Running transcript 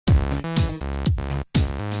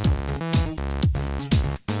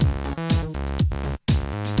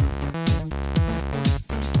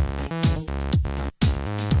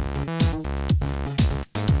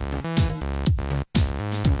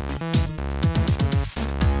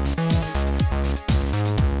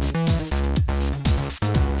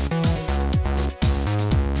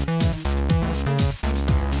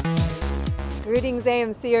Greetings,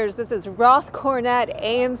 AMCers. This is Roth Cornett,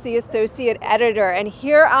 AMC Associate Editor, and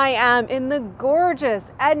here I am in the gorgeous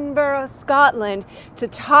Edinburgh, Scotland, to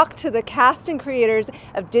talk to the cast and creators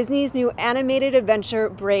of Disney's new animated adventure,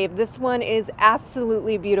 Brave. This one is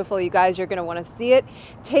absolutely beautiful, you guys. You're going to want to see it.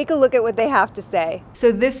 Take a look at what they have to say.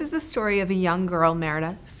 So this is the story of a young girl,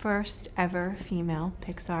 Merida, first ever female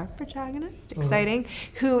Pixar protagonist, exciting,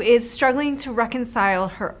 who is struggling to reconcile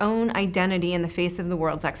her own identity in the face of the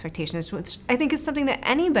world's expectations, which I think is something that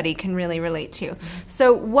anybody can really relate to.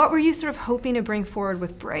 So what were you sort of hoping to bring forward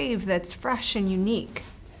with Brave that's fresh and unique?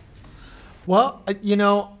 Well, you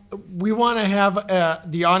know, we want to have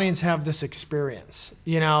the audience have this experience.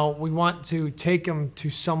 You know, we want to take them to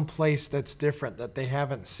some place that's different that they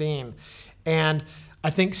haven't seen. And I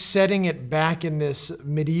think setting it back in this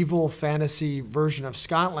medieval fantasy version of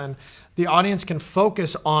Scotland, the audience can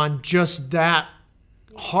focus on just that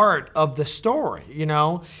heart of the story, you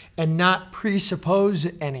know, and not presuppose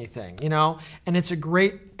anything, you know. And it's a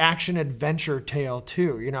great action adventure tale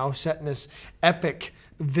too, you know, set in this epic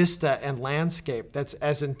vista and landscape that's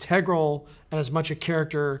as integral and as much a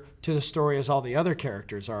character to the story as all the other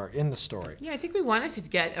characters are in the story. Yeah, I think we wanted to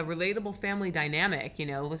get a relatable family dynamic, you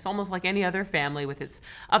know. It's almost like any other family with its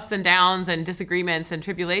ups and downs and disagreements and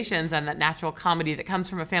tribulations and that natural comedy that comes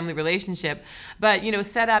from a family relationship, but, you know,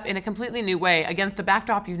 set up in a completely new way against a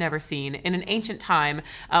backdrop you've never seen in an ancient time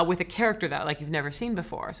with a character that like you've never seen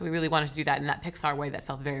before. So we really wanted to do that in that Pixar way that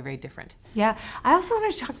felt very, very different. Yeah, I also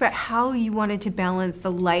wanted to talk about how you wanted to balance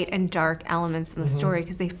the light and dark elements in the story,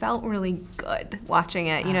 because they felt really good watching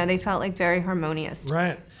it. You know, they felt like very harmonious.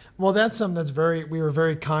 Right. Well, that's something that's we were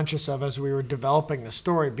very conscious of as we were developing the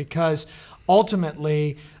story, because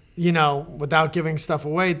ultimately, you know, without giving stuff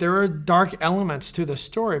away, there are dark elements to the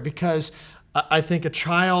story, because I think a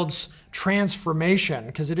child's transformation,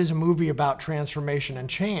 because it is a movie about transformation and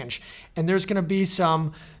change, and there's going to be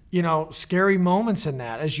some, you know, scary moments in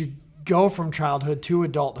that as you go from childhood to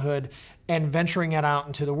adulthood and venturing it out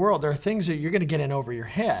into the world. There are things that you're going to get in over your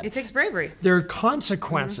head. It takes bravery. There are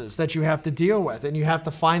consequences that you have to deal with, and you have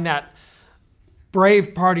to find that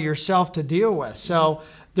brave part of yourself to deal with. So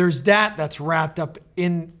there's that's wrapped up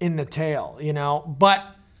in the tale, you know.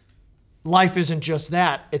 But life isn't just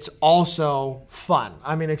that, it's also fun.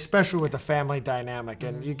 I mean, especially with the family dynamic,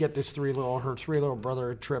 and you get this her three little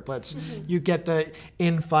brother triplets. You get the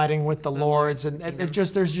infighting with the lords, and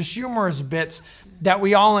there's just humorous bits that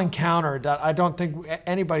we all encounter that I don't think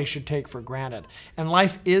anybody should take for granted. And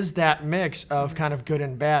life is that mix of kind of good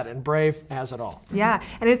and bad, and Brave has it all. Yeah,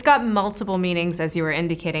 and it's got multiple meanings, as you were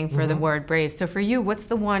indicating, for the word brave. So for you, what's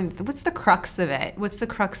the crux of it? What's the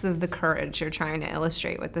crux of the courage you're trying to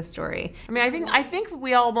illustrate with this story? I mean, I think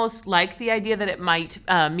we almost like the idea that it might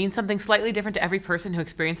mean something slightly different to every person who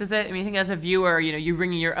experiences it. I mean, I think as a viewer, you know, you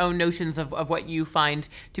bring your own notions of what you find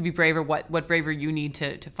to be brave, or what bravery you need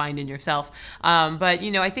to find in yourself. But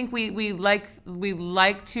you know, I think we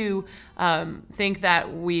like to think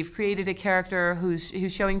that we've created a character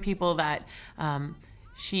who's showing people that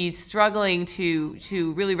she's struggling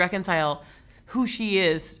to really reconcile who she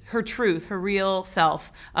is, her truth, her real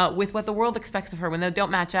self, with what the world expects of her when they don't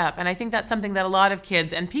match up. And I think that's something that a lot of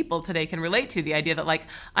kids and people today can relate to, the idea that, like,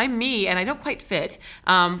 I'm me and I don't quite fit,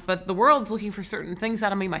 but the world's looking for certain things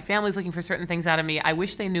out of me, my family's looking for certain things out of me, I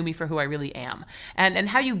wish they knew me for who I really am. And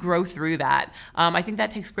how you grow through that, I think that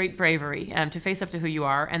takes great bravery, to face up to who you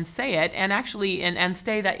are and say it, and actually, and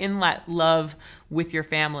stay that in that love with your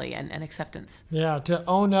family and acceptance. Yeah, to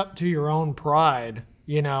own up to your own pride,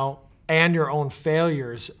 you know, and your own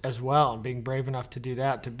failures as well, and being brave enough to do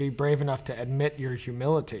that, to be brave enough to admit your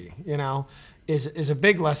humility, you know, is a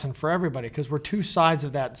big lesson for everybody, because we're two sides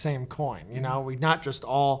of that same coin, you know. We're not just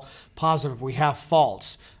all positive, we have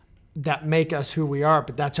faults that make us who we are,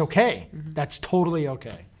 but that's okay. That's totally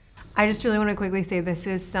okay. I just really want to quickly say this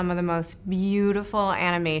is some of the most beautiful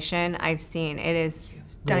animation I've seen. It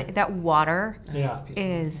is stunning. That water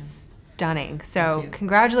is stunning. So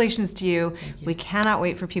congratulations to you. We cannot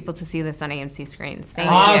wait for people to see this on AMC screens. Thank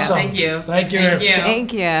you. Awesome. Thank you. Thank you. Thank you.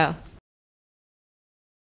 Thank you.